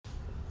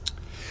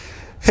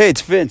Hey,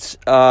 it's Vince.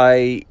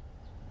 I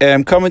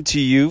am coming to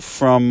you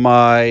from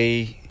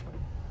my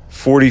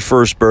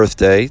 41st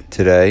birthday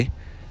today.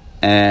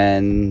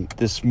 And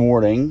this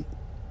morning,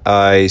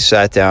 I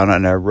sat down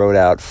and I wrote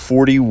out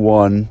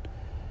 41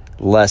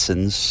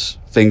 lessons,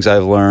 things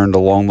I've learned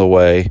along the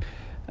way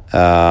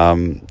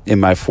in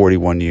my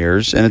 41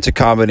 years. And it's a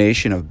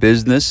combination of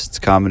business. It's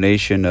a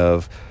combination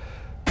of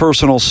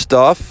personal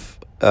stuff.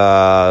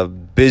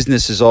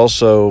 Business is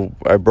also,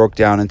 I broke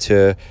down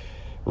into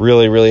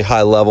really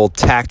high level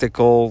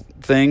tactical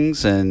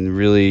things and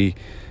really,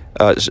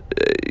 I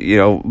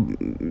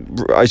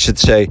should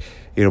say,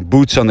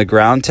 boots on the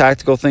ground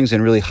tactical things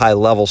and really high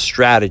level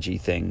strategy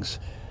things.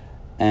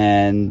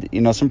 And,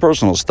 some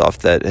personal stuff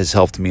that has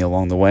helped me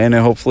along the way, and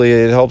hopefully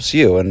it helps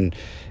you. And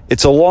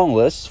it's a long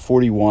list,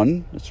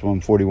 41. That's why I'm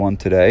 41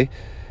 today.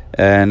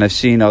 And I've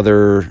seen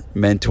other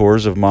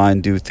mentors of mine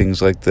do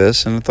things like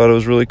this, and I thought it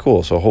was really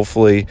cool. So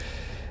hopefully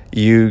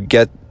you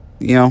get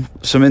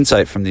some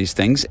insight from these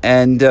things,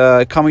 and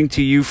coming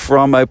to you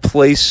from a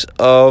place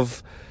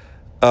of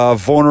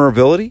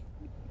vulnerability,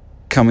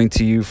 coming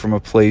to you from a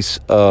place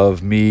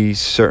of me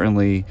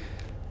certainly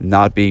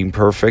not being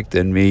perfect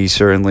and me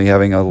certainly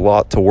having a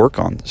lot to work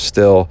on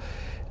still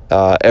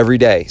every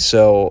day.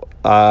 So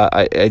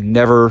I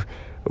never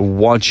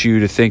want you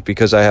to think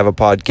because I have a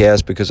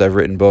podcast, because I've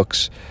written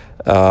books,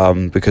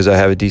 because I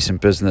have a decent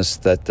business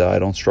that I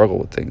don't struggle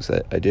with things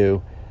that I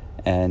do.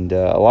 And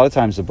a lot of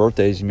times the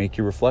birthdays make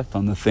you reflect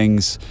on the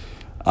things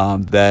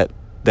that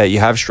you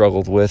have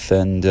struggled with.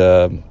 And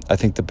I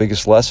think the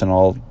biggest lesson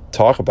I'll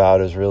talk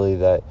about is really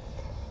that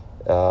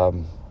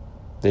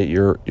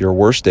your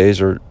worst days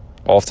are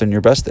often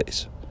your best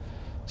days.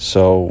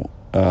 So,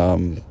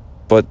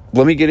 but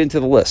let me get into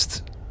the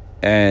list.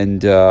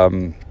 And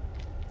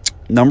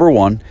number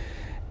one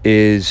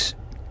is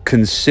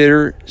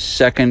consider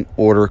second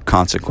order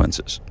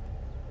consequences.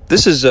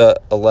 This is a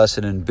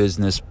lesson in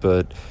business,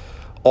 but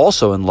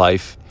also in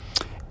life,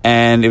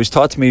 and it was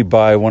taught to me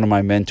by one of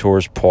my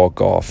mentors, Paul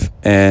Goff.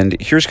 And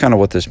here's kind of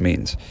what this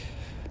means.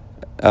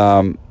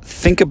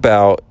 Think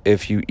about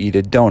if you eat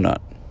a donut,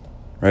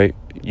 right?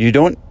 You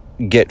don't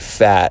get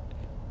fat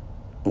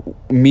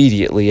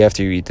immediately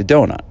after you eat the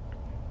donut,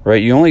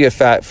 right? You only get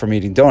fat from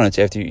eating donuts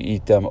after you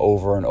eat them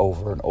over and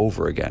over and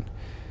over again.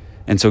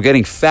 And so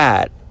getting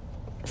fat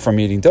from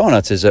eating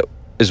donuts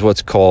is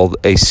what's called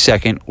a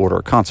second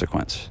order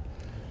consequence.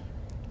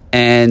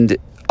 And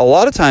a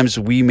lot of times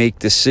we make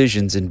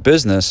decisions in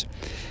business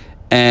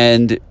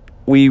and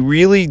we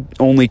really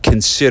only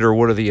consider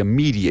what are the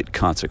immediate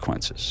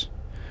consequences,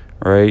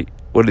 right?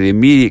 What are the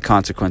immediate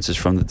consequences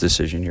from the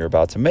decision you're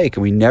about to make?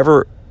 And we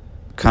never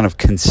kind of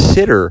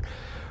consider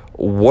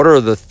what are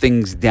the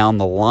things down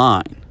the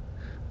line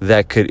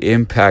that could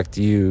impact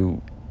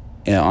you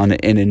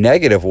in a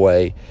negative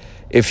way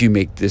if you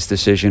make this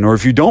decision or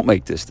if you don't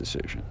make this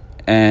decision.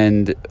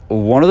 And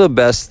one of the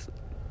best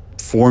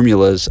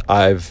formulas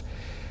I've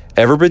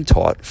ever been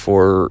taught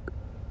for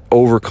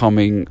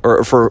overcoming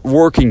or for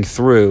working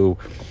through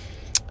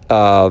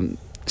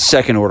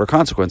second order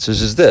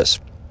consequences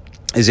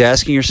is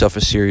asking yourself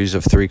a series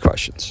of 3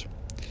 questions.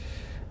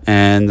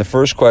 And the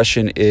first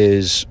question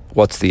is,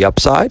 what's the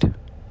upside?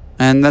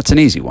 And that's an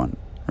easy one,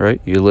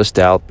 right? You list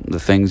out the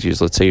things.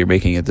 Let's say you're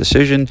making a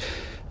decision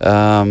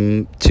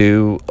let's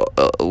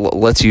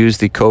use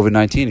the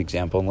COVID-19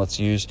 example, and let's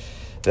use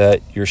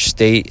that your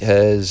state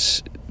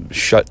has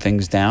shut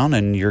things down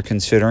and you're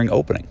considering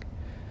opening.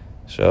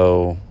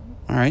 So,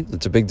 all right,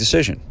 that's a big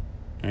decision.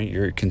 Right?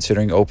 You're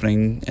considering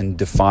opening and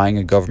defying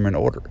a government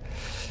order.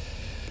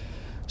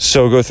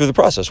 So go through the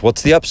process.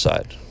 What's the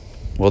upside?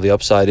 Well, the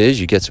upside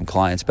is you get some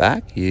clients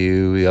back.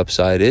 The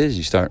upside is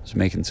you start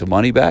making some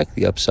money back.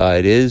 The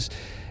upside is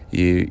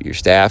your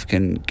staff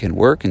can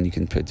work and you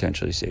can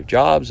potentially save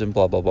jobs and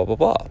blah, blah, blah, blah,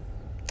 blah.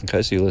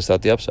 Okay, so you list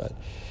out the upside.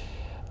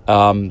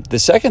 The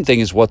second thing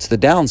is, what's the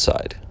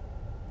downside?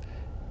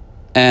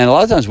 And a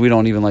lot of times we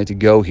don't even like to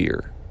go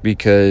here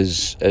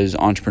because as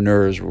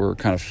entrepreneurs, we're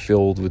kind of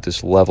filled with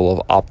this level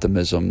of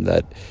optimism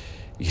that,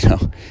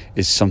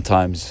 is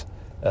sometimes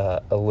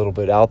a little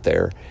bit out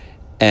there.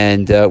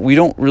 And we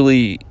don't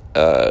really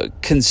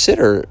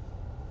consider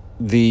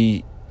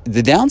the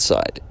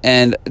downside.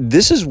 And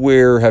this is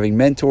where having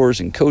mentors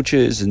and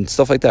coaches and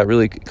stuff like that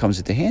really comes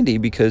into handy,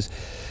 because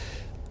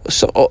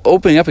so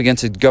opening up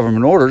against a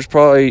government order is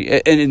probably,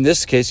 and in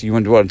this case, you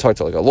want to talk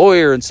to like a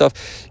lawyer and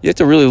stuff, you have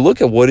to really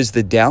look at what is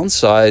the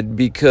downside,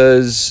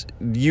 because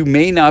you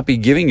may not be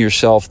giving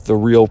yourself the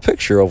real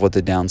picture of what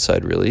the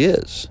downside really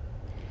is.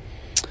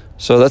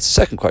 So that's the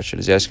second question,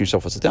 is asking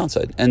yourself what's the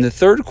downside. And the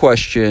third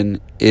question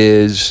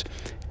is,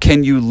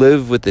 can you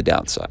live with the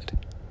downside?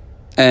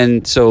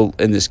 And so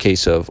in this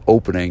case of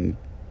opening,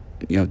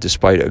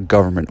 despite a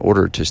government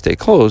order to stay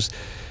closed,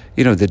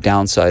 the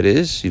downside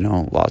is,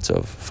 lots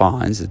of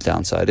fines. The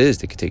downside is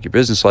they could take your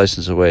business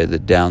license away. The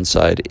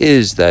downside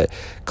is that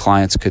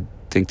clients could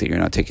think that you're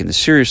not taking this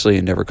seriously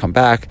and never come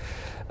back.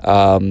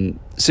 So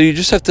you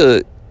just have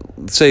to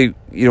say,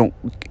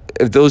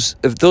 if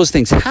those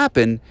things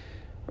happen,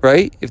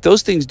 right? If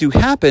those things do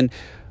happen,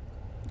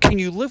 can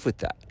you live with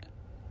that?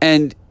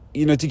 And,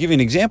 to give you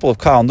an example of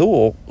Kyle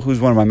Newell, who's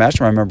one of my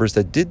mastermind members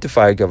that did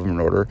defy a government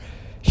order,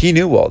 he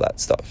knew all that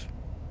stuff.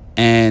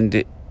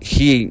 And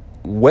he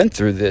went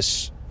through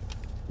this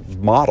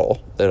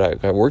model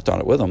that I worked on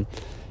it with him,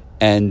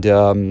 and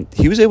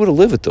he was able to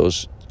live with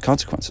those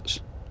consequences.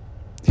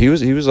 He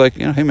was like,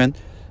 hey man,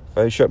 if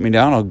I shut me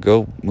down, I'll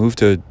go move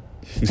to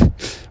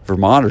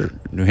Vermont or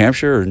New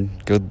Hampshire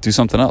and go do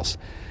something else.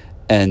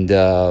 And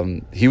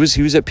he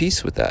was at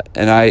peace with that.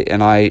 And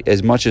I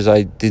as much as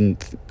I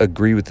didn't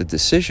agree with the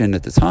decision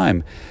at the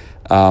time,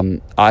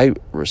 I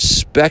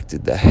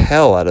respected the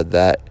hell out of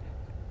that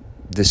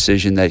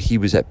decision that he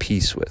was at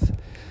peace with,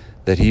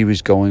 that he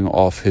was going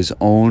off his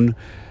own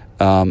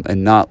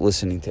and not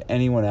listening to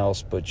anyone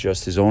else but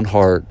just his own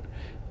heart.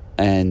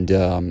 And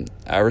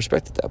I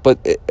respected that.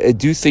 But I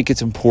do think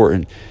it's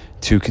important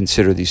to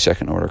consider these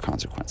second order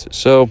consequences.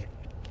 So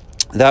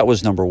that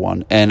was number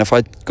one. And if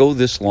I go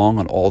this long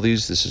on all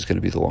these, this is going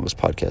to be the longest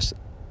podcast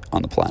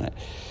on the planet.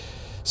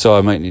 So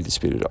I might need to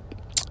speed it up.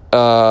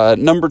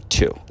 Lesson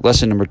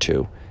number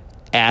two,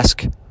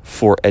 ask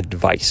for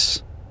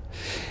advice.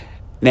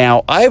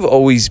 Now, I've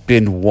always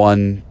been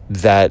one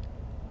that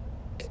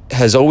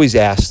has always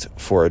asked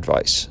for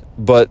advice,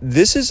 but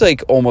this is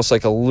almost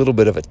like a little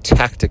bit of a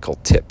tactical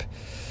tip.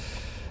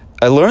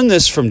 I learned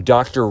this from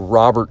Dr.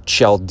 Robert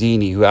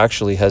Cialdini, who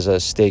actually has a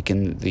stake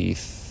in the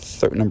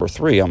number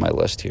 3 on my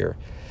list here.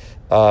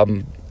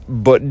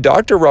 But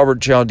Dr.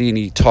 Robert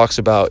Cialdini talks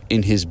about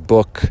in his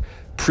book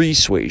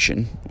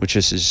Persuasion, which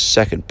is his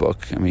second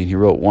book. I mean, he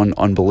wrote one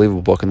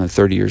unbelievable book, and then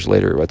 30 years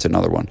later, he writes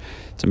another one.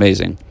 It's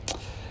amazing.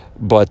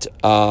 But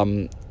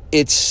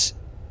it's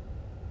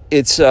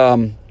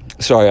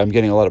sorry, I'm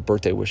getting a lot of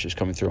birthday wishes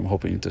coming through. I'm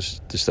hoping this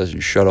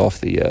doesn't shut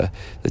off the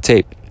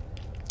tape.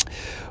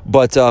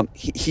 But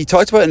he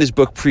talked about in his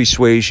book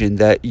Persuasion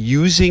that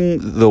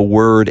using the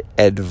word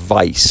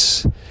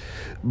advice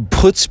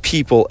puts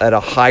people at a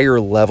higher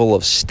level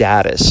of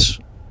status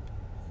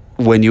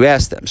when you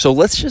ask them. So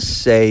let's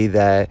just say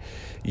that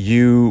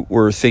you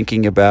were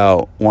thinking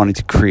about wanting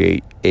to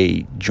create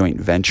a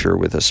joint venture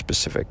with a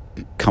specific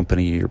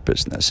company or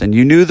business, and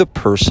you knew a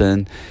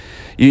person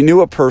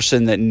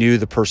that knew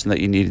the person that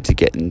you needed to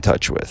get in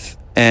touch with.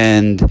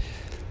 And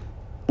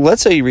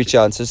let's say you reach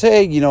out and says,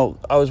 hey,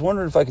 I was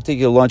wondering if I could take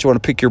you to lunch. I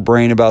want to pick your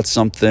brain about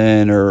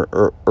something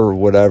or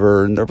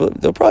whatever. And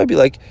they'll probably be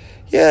like,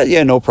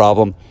 yeah, no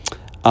problem.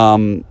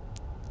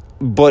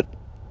 But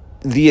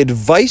the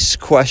advice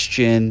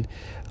question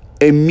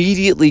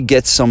immediately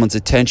gets someone's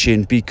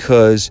attention,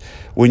 because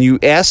when you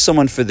ask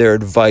someone for their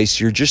advice,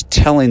 you're just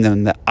telling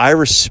them that I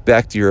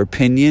respect your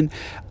opinion,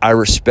 I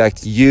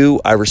respect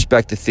you, I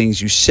respect the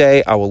things you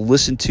say, I will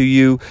listen to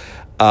you.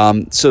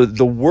 So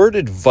the word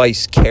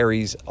advice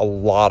carries a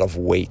lot of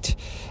weight.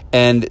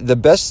 And the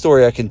best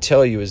story I can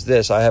tell you is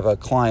this. I have a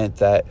client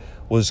that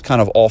was kind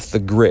of off the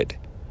grid,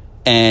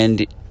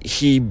 and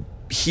he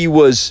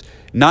was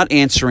not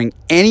answering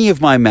any of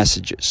my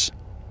messages.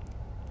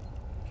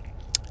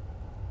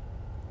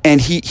 And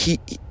I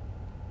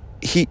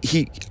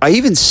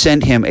even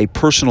sent him a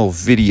personal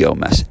video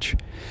message,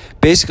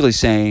 basically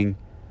saying,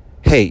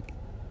 hey,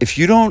 if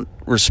you don't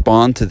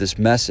respond to this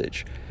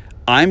message,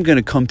 I'm going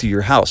to come to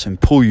your house and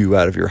pull you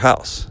out of your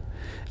house.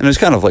 And it was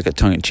kind of like a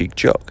tongue-in-cheek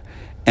joke.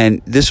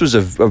 And this was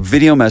a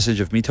video message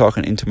of me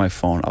talking into my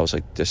phone. I was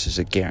like, this is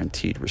a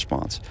guaranteed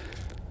response.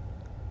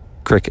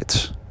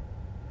 Crickets.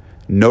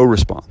 No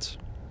response.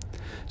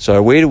 So I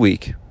wait a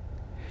week,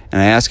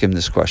 and I ask him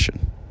this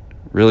question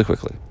really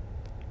quickly.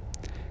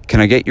 Can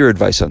I get your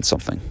advice on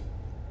something?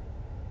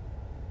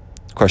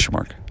 Question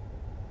mark.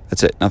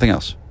 That's it. Nothing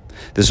else.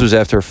 This was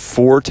after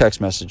 4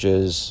 text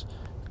messages,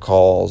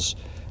 calls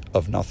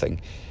of nothing.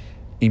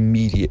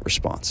 Immediate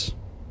response.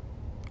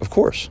 Of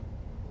course.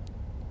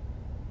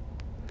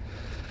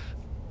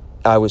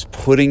 I was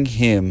putting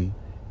him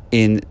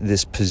in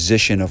this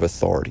position of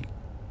authority.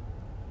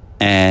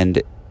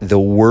 And the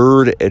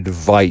word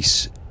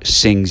advice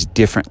sings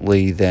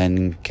differently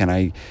than can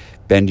I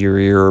bend your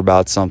ear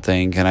about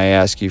something, can I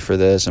ask you for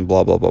this, and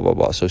blah, blah, blah, blah,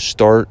 blah. So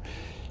start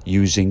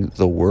using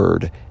the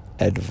word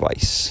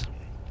advice.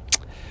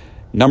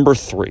 Number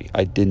 3,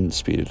 I didn't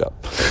speed it up.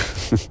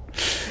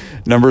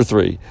 Number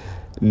 3,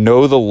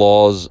 know the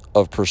laws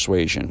of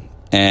persuasion.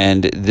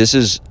 And this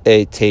is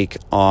a take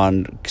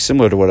on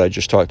similar to what I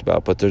just talked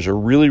about, but there's a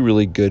really,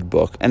 really good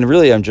book. And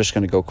really, I'm just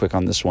going to go quick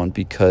on this one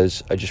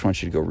because I just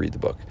want you to go read the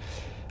book.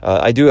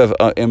 I do have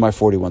in my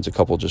 41s a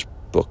couple just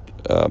book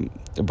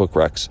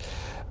recs.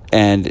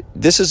 And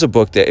this is a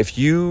book that if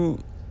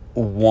you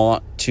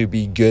want to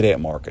be good at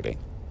marketing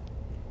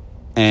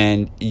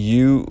and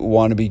you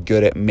want to be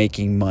good at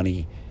making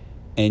money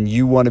and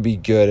you want to be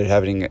good at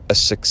having a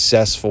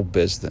successful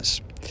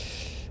business,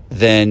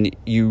 then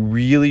you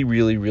really,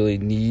 really, really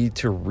need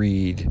to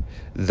read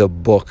the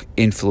book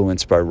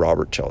Influence by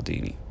Robert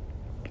Cialdini.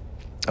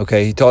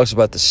 Okay, he talks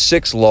about the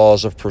 6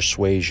 laws of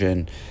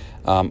persuasion.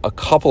 A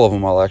couple of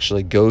them I'll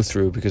actually go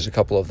through because a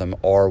couple of them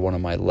are one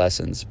of my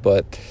lessons.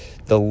 But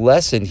the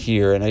lesson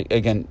here, and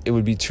again, it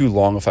would be too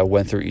long if I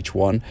went through each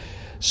one.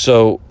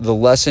 So the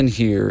lesson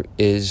here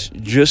is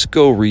just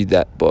go read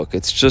that book.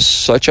 It's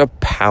just such a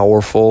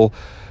powerful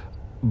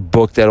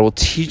book that will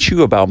teach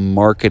you about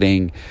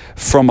marketing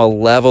from a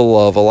level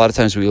of, a lot of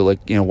times we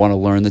want to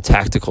learn the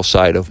tactical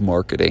side of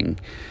marketing,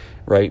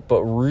 right?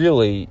 But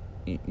really,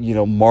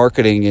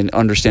 marketing and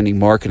understanding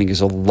marketing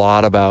is a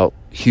lot about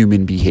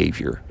human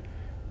behavior,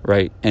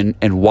 right?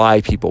 And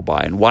why people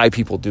buy and why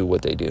people do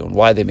what they do and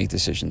why they make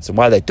decisions and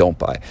why they don't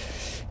buy.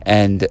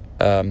 And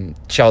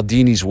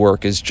Cialdini's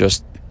work is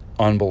just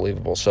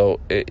unbelievable. So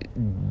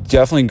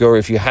definitely go,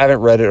 if you haven't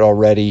read it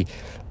already,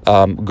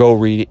 go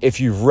read it.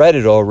 If you've read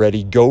it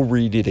already, go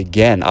read it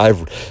again.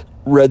 I've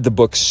read the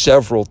book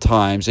several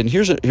times. And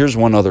here's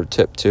one other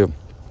tip too.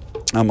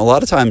 A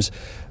lot of times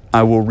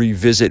I will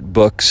revisit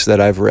books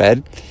that I've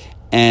read,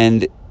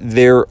 and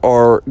there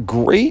are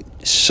great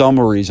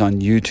summaries on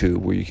YouTube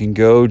where you can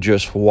go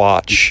just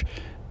watch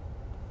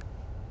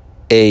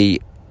a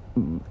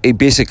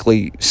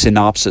basically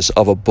synopsis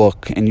of a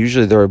book, and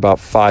usually they're about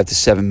 5 to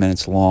 7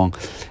 minutes long,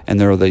 and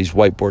there are these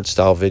whiteboard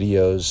style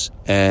videos,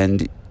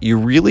 and you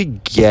really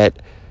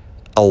get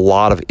a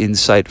lot of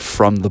insight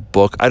from the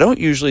book. I don't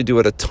usually do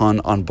it a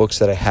ton on books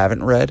that I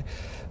haven't read,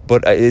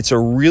 but it's a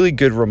really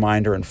good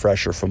reminder and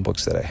fresher from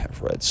books that I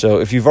have read. So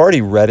if you've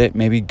already read it,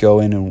 maybe go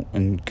in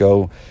and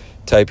go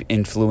type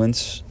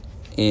influence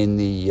in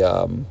the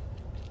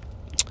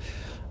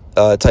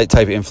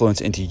type influence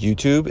into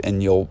YouTube,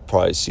 and you'll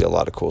probably see a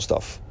lot of cool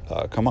stuff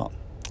come up.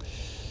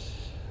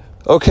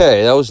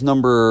 Okay, that was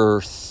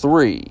number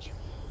 3.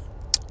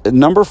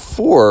 Number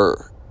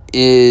 4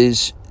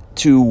 is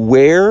to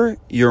wear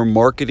your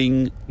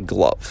marketing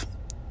glove.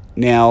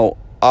 Now,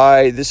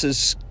 this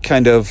is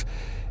kind of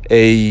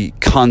a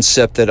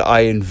concept that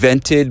I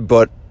invented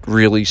but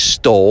really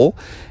stole,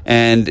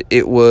 and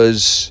it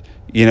was,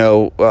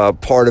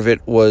 part of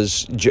it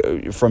was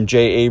from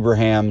Jay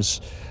Abraham's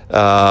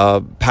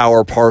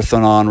Power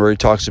Parthenon, where he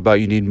talks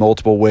about you need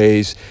multiple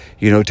ways,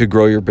 to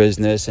grow your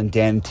business. And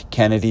Dan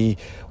Kennedy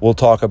will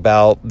talk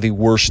about the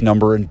worst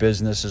number in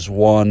business is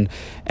 1.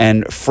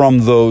 And from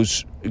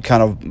those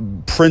kind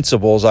of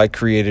principles, I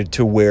created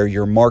to wear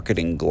your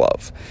marketing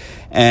glove.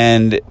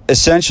 And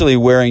essentially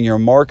wearing your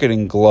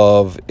marketing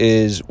glove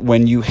is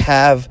when you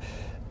have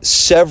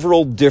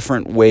several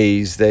different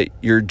ways that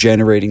you're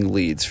generating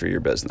leads for your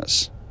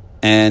business.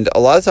 And a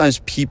lot of times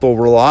people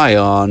rely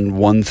on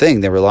one thing.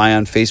 They rely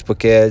on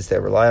Facebook ads. They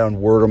rely on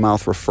word of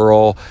mouth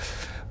referral.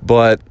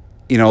 But,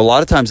 a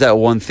lot of times that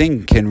one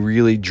thing can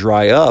really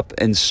dry up.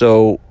 And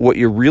so what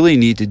you really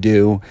need to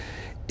do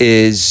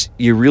is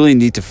you really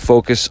need to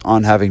focus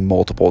on having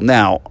multiple.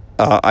 Now,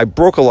 I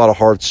broke a lot of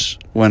hearts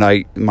when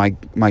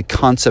my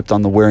concept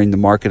on the wearing the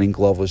marketing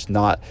glove was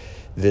not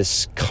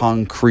this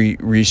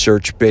concrete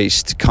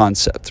research-based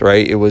concept,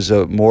 right? It was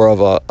more of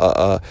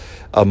a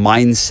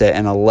mindset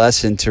and a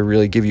lesson to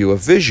really give you a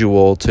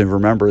visual to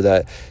remember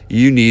that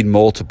you need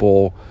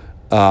multiple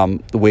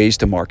ways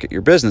to market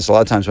your business. A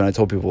lot of times when I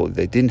told people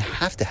they didn't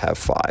have to have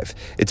 5,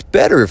 it's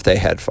better if they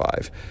had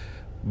 5.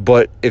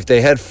 But if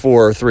they had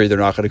 4 or 3, they're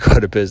not going to go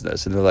out of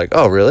business. And they're like,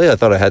 oh, really? I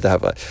thought I had to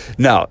have 5.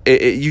 No,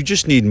 you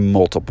just need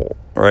multiple,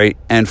 right?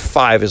 And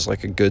 5 is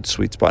like a good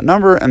sweet spot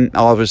number. And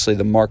obviously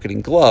the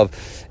marketing glove,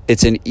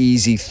 it's an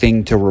easy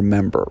thing to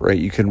remember, right?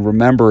 You can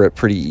remember it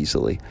pretty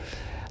easily.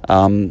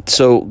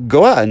 So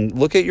go out and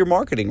look at your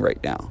marketing right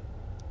now,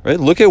 right?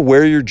 Look at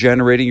where you're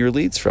generating your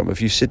leads from.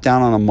 If you sit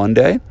down on a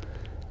Monday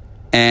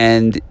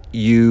and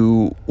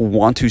you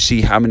want to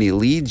see how many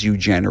leads you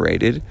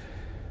generated,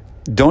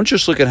 don't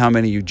just look at how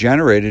many you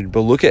generated, but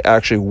look at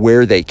actually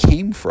where they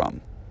came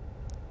from.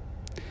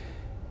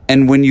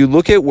 And when you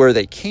look at where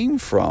they came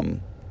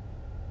from,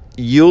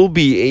 you'll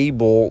be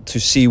able to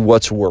see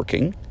what's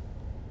working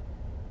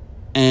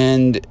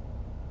and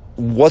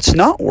what's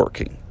not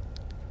working.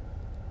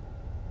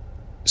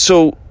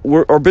 So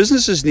our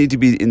businesses need to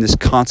be in this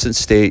constant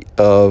state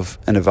of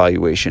an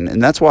evaluation.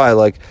 And that's why I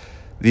like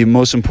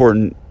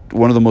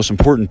one of the most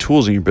important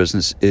tools in your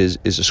business is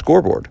a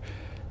scoreboard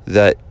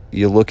that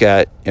you look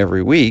at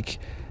every week.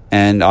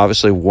 And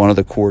obviously one of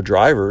the core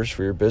drivers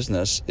for your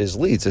business is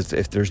leads.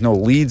 If there's no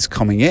leads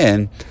coming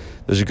in,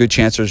 there's a good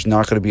chance there's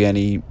not going to be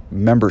any new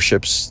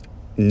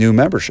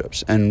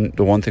memberships. And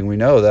the one thing we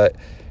know that,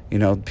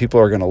 people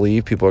are going to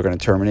leave, people are going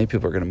to terminate,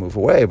 people are going to move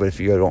away. But if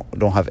you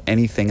don't have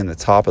anything in the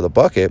top of the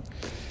bucket,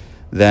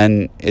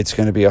 then it's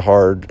going to be a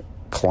hard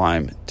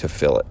climb to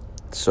fill it.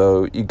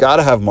 So you got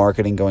to have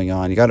marketing going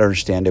on. You got to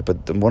understand it.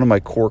 But one of my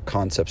core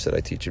concepts that I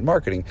teach in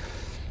marketing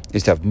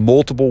is to have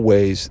multiple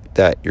ways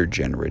that you're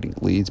generating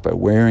leads by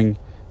wearing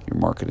your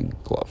marketing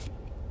glove.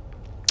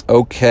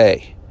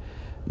 Okay,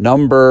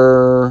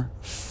 number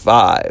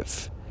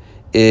 5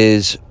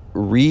 is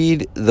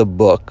read the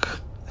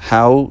book,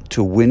 How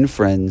to Win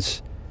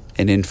Friends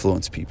and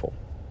Influence People.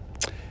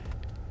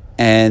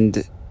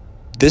 And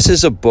this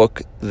is a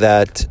book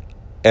that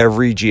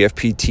every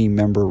GFP team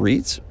member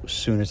reads as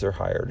soon as they're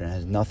hired. And it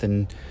has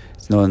nothing,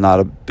 it's not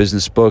a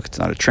business book, it's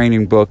not a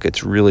training book,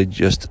 it's really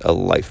just a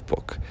life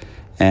book.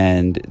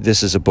 And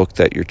this is a book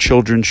that your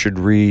children should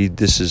read.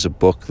 This is a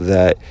book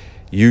that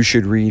you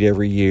should read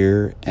every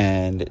year.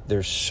 And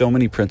there's so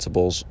many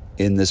principles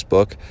in this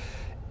book,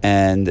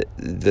 and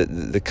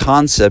the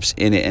concepts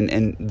in it,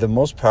 and the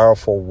most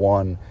powerful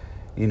one,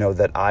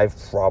 that I've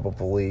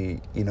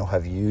probably,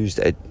 have used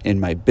in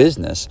my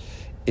business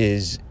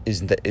is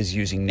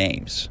using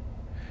names,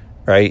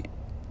 right?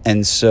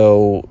 And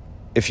so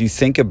if you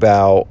think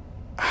about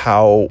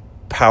how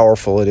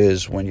powerful it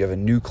is when you have a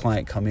new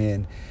client come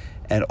in,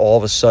 and all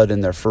of a sudden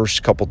their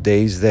first couple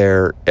days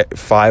there,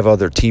 5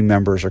 other team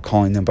members are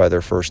calling them by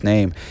their first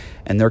name,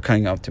 and they're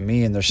coming up to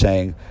me and they're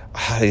saying,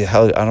 I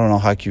don't know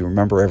how can you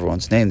remember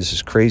everyone's name. This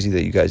is crazy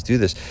that you guys do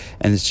this.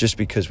 And it's just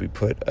because we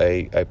put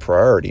a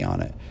priority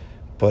on it.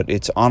 But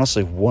it's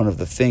honestly one of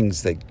the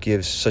things that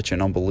gives such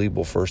an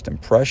unbelievable first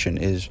impression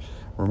is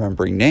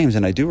remembering names.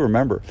 And I do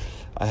remember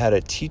I had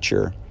a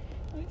teacher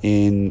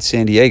in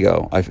San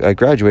Diego. I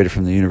graduated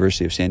from the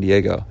University of San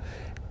Diego.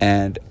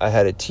 And I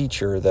had a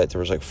teacher that there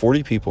was like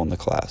 40 people in the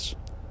class.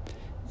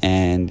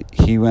 And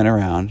he went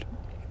around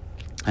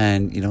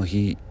and,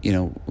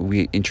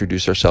 we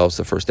introduced ourselves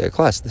the first day of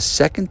class. The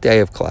second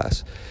day of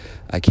class,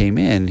 I came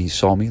in and he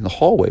saw me in the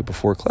hallway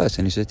before class.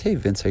 And he said, "Hey,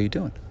 Vince, how you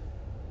doing?"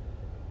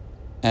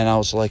 And I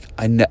was like,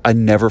 I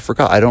never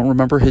forgot. I don't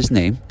remember his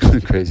name.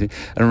 Crazy.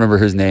 I don't remember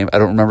his name. I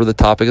don't remember the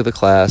topic of the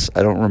class.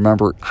 I don't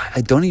remember.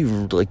 I can't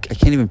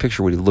even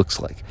picture what he looks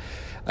like.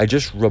 I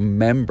just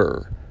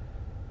remember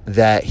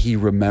that he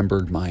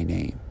remembered my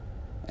name.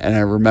 And I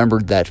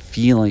remembered that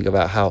feeling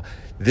about how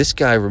this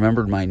guy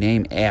remembered my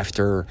name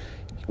after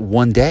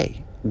one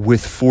day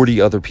with 40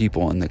 other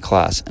people in the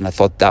class. And I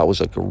thought that was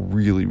like a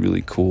really,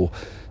 really cool,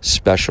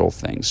 special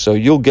thing. So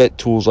you'll get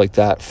tools like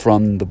that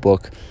from the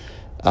book,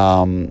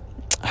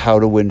 How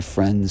to Win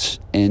Friends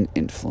and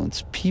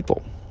Influence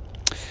People.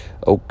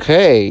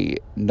 Okay,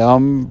 I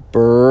don't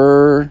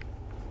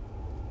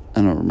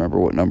remember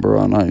what number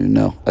on. I don't even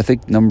know. I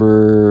think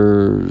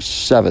number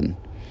 7.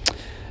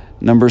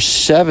 Number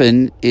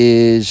 7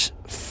 is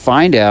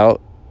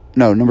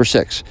number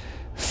 6.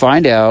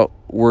 Find out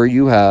where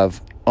you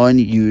have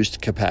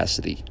unused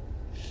capacity.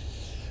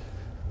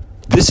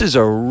 This is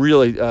a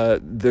really, a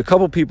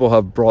couple people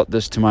have brought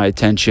this to my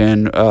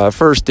attention.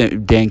 First,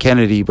 Dan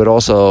Kennedy, but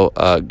also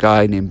a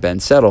guy named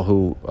Ben Settle,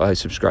 who I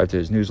subscribe to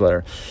his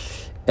newsletter.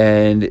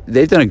 And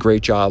they've done a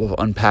great job of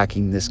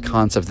unpacking this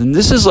concept. And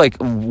this is like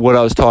what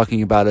I was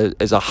talking about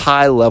as a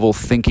high-level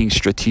thinking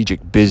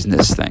strategic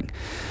business thing,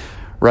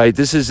 right?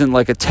 This isn't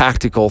like a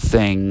tactical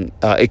thing.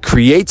 It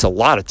creates a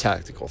lot of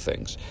tactical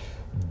things,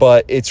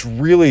 but it's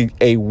really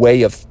a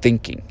way of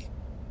thinking.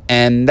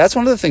 And that's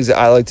one of the things that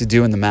I like to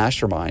do in the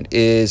mastermind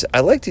is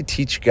I like to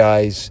teach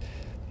guys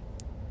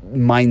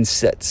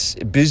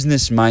mindsets,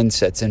 business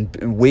mindsets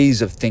and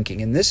ways of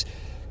thinking. And this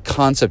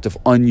concept of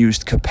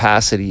unused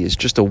capacity is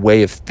just a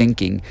way of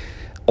thinking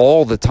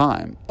all the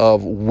time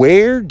of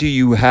where do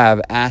you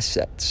have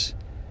assets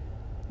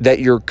that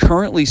you're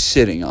currently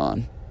sitting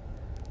on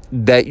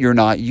that you're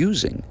not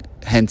using,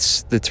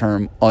 hence the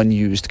term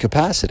unused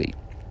capacity.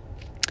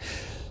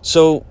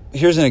 So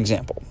here's an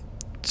example.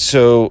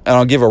 And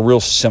I'll give a real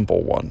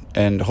simple one.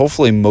 And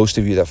hopefully most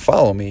of you that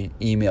follow me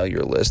email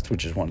your list,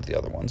 which is one of the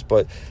other ones.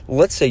 But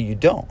let's say you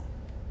don't.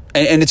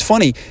 And it's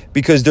funny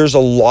because there's a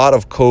lot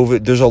of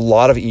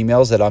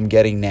emails that I'm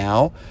getting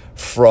now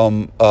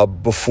from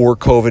before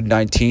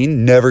COVID-19.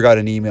 Never got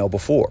an email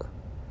before.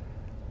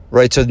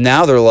 Right? So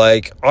now they're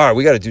like, all right,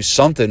 we got to do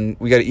something.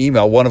 We got to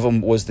email. One of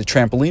them was the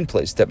trampoline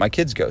place that my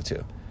kids go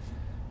to.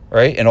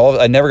 Right? And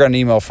I never got an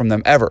email from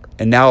them ever.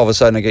 And now all of a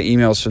sudden I get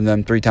emails from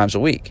them 3 times a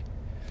week.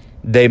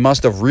 They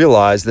must have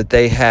realized that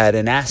they had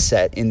an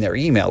asset in their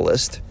email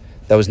list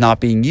that was not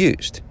being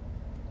used.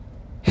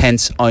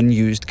 Hence,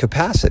 unused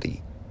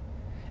capacity.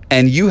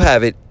 And you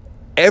have it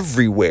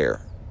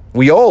everywhere.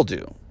 We all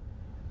do.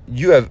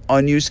 You have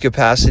unused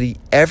capacity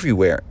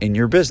everywhere in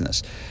your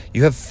business.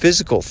 You have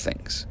physical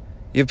things.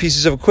 You have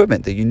pieces of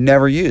equipment that you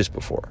never used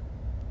before,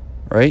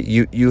 right?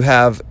 You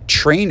have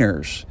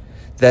trainers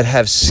that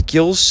have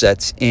skill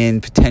sets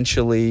in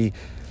potentially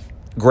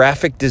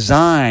graphic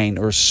design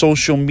or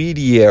social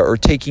media or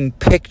taking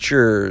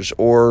pictures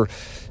or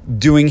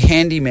doing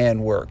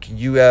handyman work.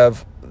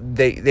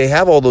 They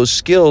have all those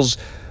skills,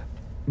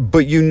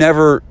 but you've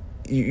never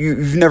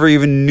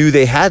even knew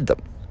they had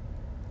them.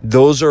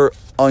 Those are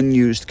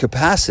unused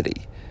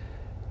capacity.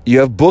 You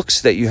have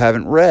books that you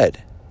haven't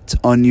read. It's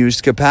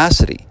unused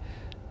capacity.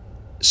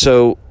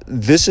 So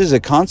this is a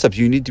concept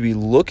you need to be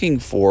looking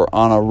for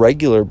on a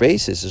regular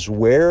basis, is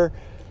where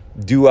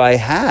do I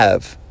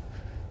have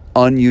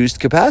unused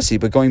capacity?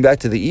 But going back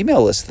to the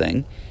email list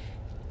thing,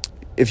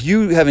 if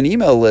you have an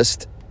email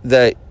list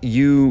that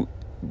you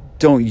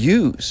don't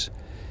use,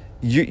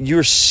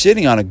 you're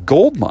sitting on a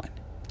gold mine.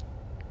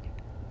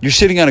 You're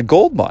sitting on a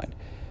gold mine,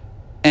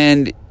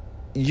 and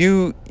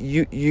you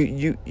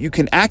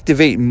can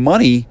activate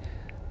money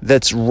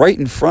that's right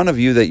in front of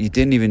you that you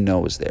didn't even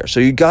know was there.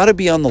 So you got to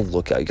be on the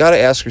lookout. You got to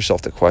ask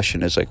yourself the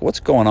question: is like, what's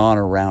going on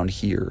around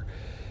here?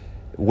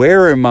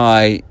 Where am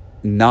I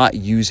not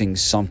using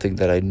something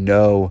that I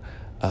know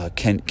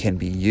can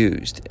be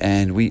used?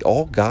 And we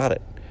all got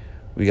it.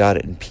 We got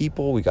it in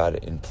people. We got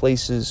it in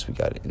places. We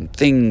got it in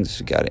things.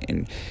 We got it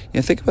in,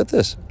 think about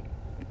this.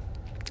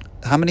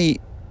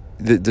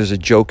 There's a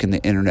joke in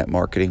the internet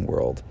marketing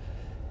world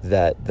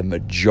that the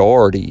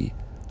majority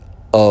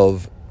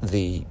of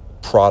the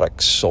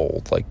products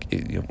sold, like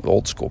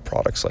old school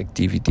products like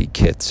DVD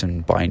kits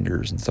and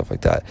binders and stuff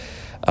like that,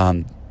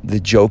 the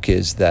joke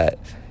is that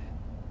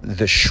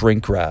the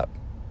shrink wrap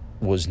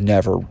was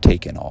never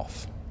taken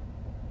off.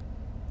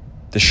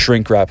 The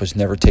shrink wrap was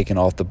never taken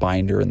off the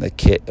binder and the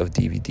kit of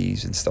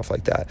DVDs and stuff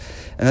like that.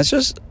 And that's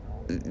just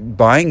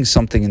buying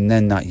something and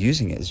then not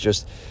using it. It's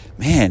just,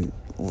 man,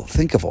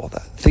 think of all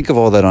that. Think of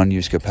all that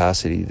unused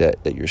capacity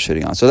that you're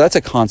sitting on. So that's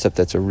a concept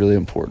that's a really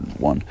important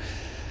one.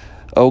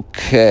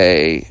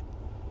 Okay.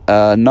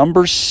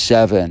 Number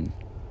 7.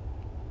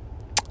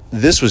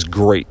 This was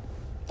great.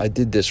 I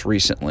did this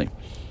recently.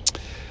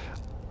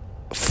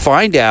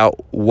 Find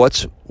out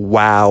what's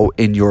wow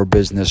in your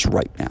business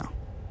right now.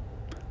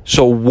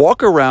 So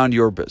walk around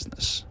your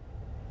business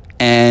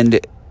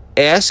and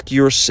ask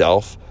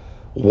yourself,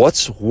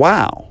 what's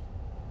wow?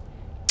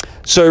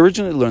 So I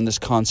originally learned this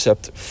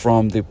concept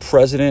from the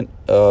president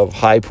of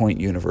High Point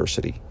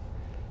University.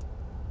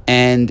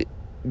 And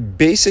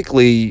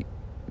basically,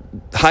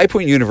 High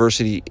Point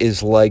University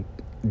is like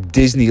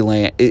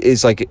Disneyland.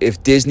 It's like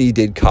if Disney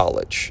did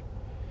college,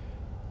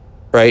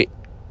 right?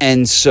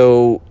 And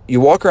so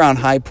you walk around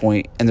High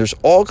Point and there's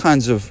all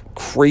kinds of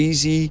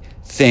crazy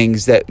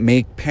things that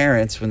make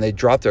parents, when they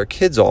drop their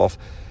kids off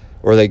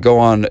or they go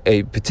on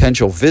a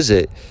potential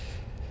visit,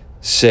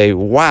 say,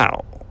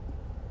 wow.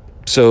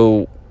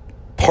 So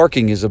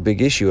parking is a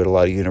big issue at a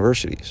lot of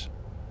universities.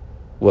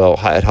 Well,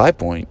 at High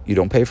Point, you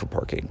don't pay for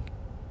parking.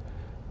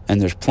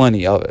 And there's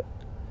plenty of it.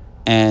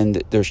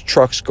 And there's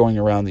trucks going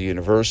around the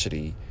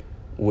university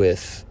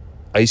with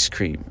ice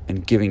cream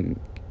and giving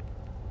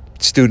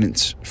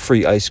students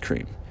free ice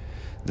cream.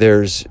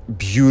 There's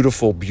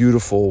beautiful,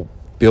 beautiful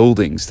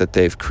buildings that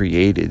they've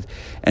created.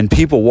 And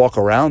people walk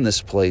around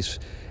this place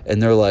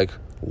and they're like,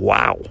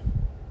 wow.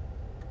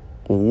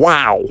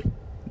 Wow.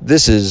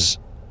 This is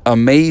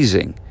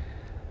amazing.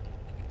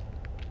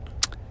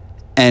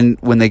 And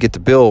when they get the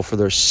bill for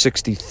their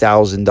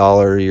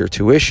 $60,000 a year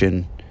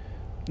tuition,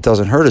 it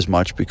doesn't hurt as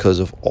much because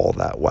of all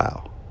that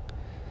wow.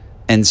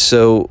 And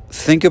so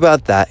think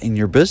about that in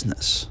your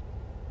business.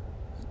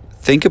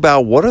 Think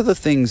about what are the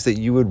things that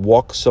you would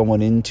walk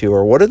someone into,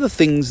 or what are the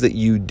things that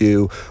you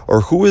do,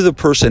 or who are the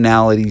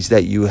personalities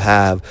that you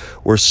have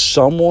where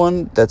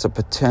someone that's a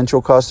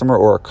potential customer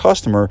or a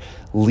customer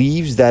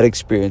leaves that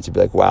experience and be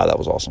like, wow, that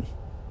was awesome.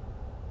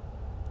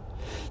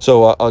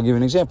 So I'll give you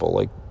an example,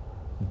 like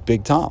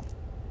Big Tom,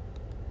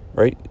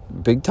 right?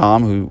 Big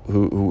Tom,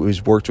 who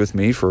has worked with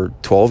me for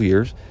 12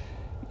 years,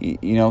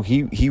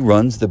 he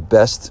runs the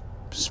best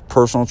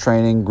personal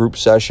training group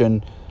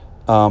session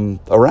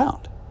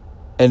around.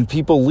 And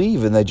people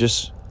leave and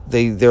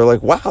they're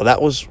like, wow,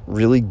 that was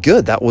really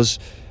good.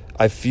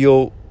 I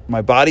feel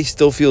my body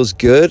still feels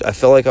good. I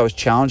felt like I was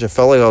challenged. I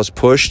felt like I was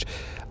pushed.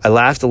 I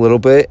laughed a little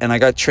bit and I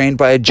got trained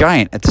by a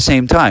giant at the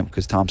same time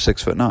because Tom's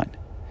 6'9". And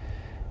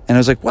I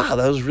was like, wow,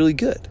 that was really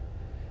good.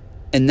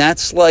 And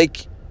that's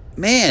like,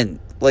 man,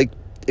 like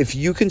if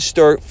you can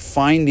start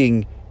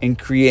finding and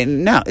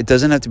creating, now it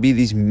doesn't have to be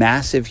these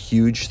massive,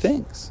 huge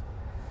things.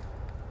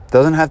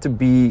 Doesn't have to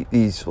be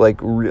these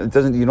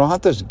you don't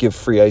have to give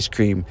free ice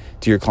cream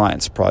to your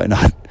clients. Probably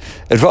not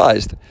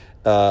advised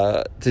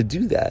to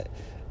do that.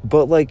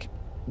 But like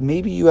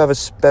maybe you have a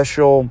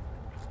special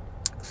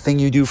thing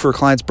you do for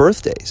clients'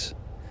 birthdays,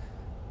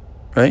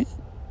 right?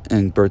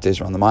 And birthdays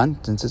are on the mind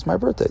since it's my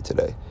birthday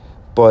today.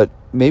 But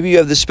maybe you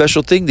have this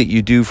special thing that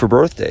you do for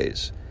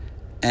birthdays,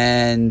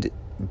 and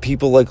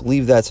people like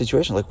leave that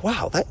situation like,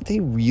 wow,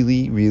 they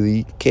really,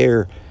 really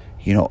care,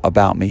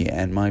 about me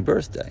and my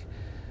birthday.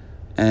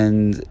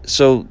 And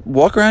so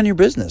walk around your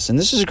business. And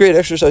this is a great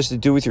exercise to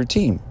do with your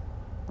team,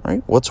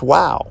 right? What's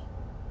wow?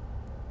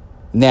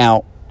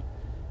 Now,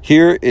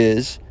 here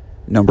is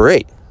number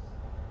 8.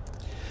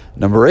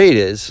 Number 8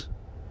 is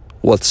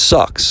what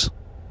sucks.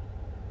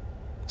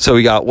 So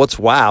we got what's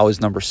wow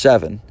is number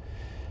 7.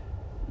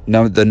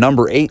 Now, the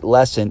number 8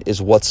 lesson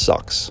is what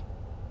sucks.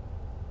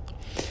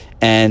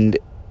 And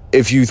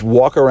if you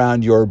walk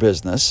around your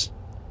business,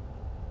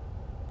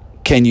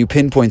 can you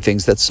pinpoint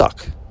things that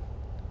suck?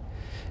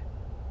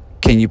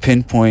 Can you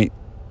pinpoint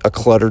a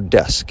cluttered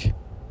desk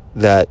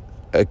that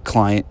a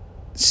client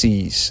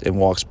sees and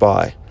walks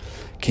by?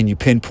 Can you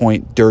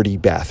pinpoint dirty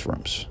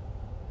bathrooms?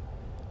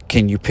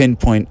 Can you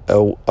pinpoint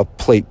a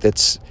plate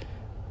that's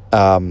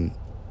been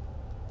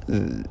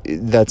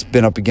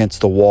up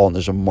against the wall and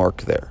there's a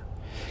mark there?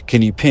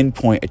 Can you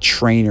pinpoint a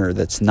trainer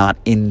that's not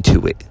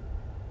into it?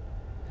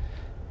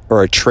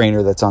 Or a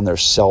trainer that's on their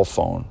cell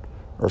phone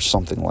or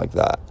something like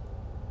that?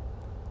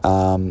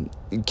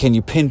 Can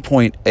you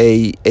pinpoint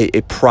a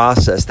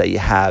process that you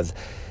have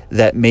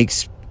that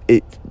makes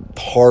it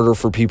harder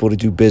for people to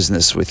do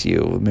business with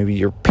you? Maybe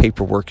your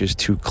paperwork is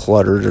too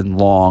cluttered and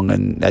long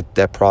and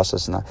that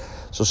process and that.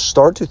 So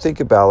start to think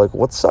about like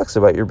what sucks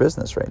about your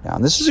business right now.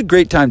 And this is a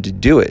great time to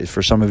do it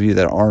for some of you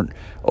that aren't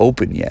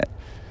open yet.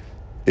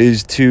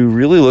 is to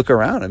really look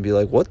around and be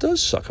like, what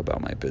does suck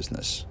about my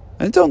business?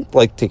 And don't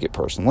take it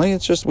personally.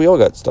 It's just we all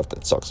got stuff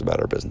that sucks about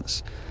our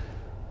business.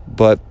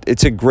 But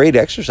it's a great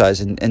exercise,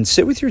 and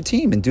sit with your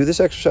team and do this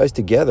exercise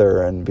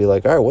together and be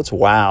like, all right, what's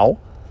wow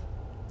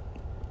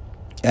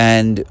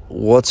and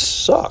what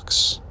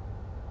sucks?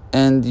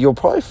 And you'll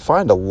probably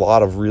find a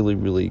lot of really,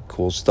 really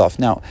cool stuff.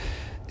 Now,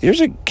 here's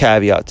a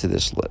caveat to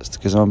this list,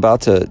 because I'm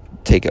about to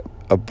take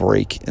a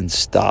break and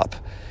stop.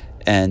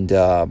 And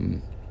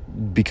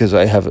because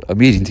I have a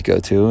meeting to go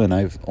to, and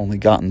I've only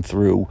gotten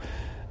through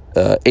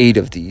 8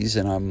 of these,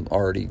 and I'm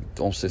already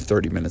almost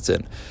 30 minutes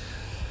in.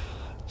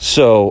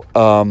 So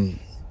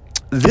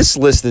this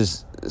list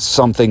is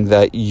something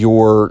that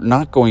you're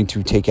not going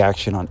to take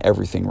action on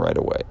everything right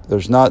away.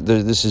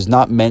 This is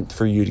not meant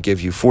for you to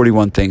give you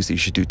 41 things that you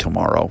should do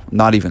tomorrow.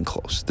 Not even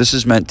close. This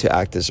is meant to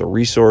act as a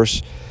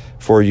resource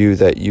for you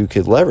that you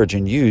could leverage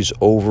and use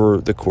over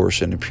the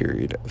course and a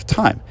period of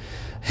time.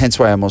 Hence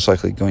why I'm most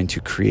likely going to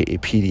create a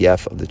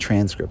PDF of the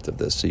transcript of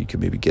this so you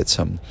can maybe get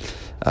some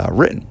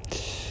written.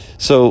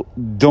 So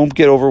don't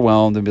get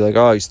overwhelmed and be like,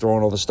 oh, he's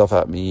throwing all this stuff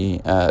at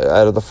me.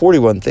 Out of the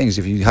 41 things,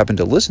 if you happen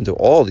to listen to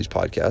all these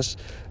podcasts,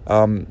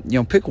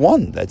 pick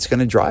one that's going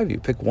to drive you.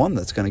 Pick one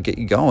that's going to get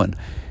you going,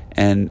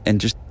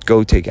 and just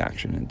go take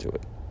action into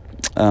it.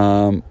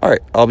 All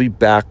right, I'll be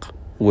back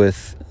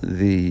with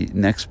the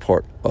next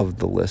part of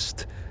the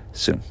list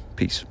soon.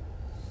 Peace.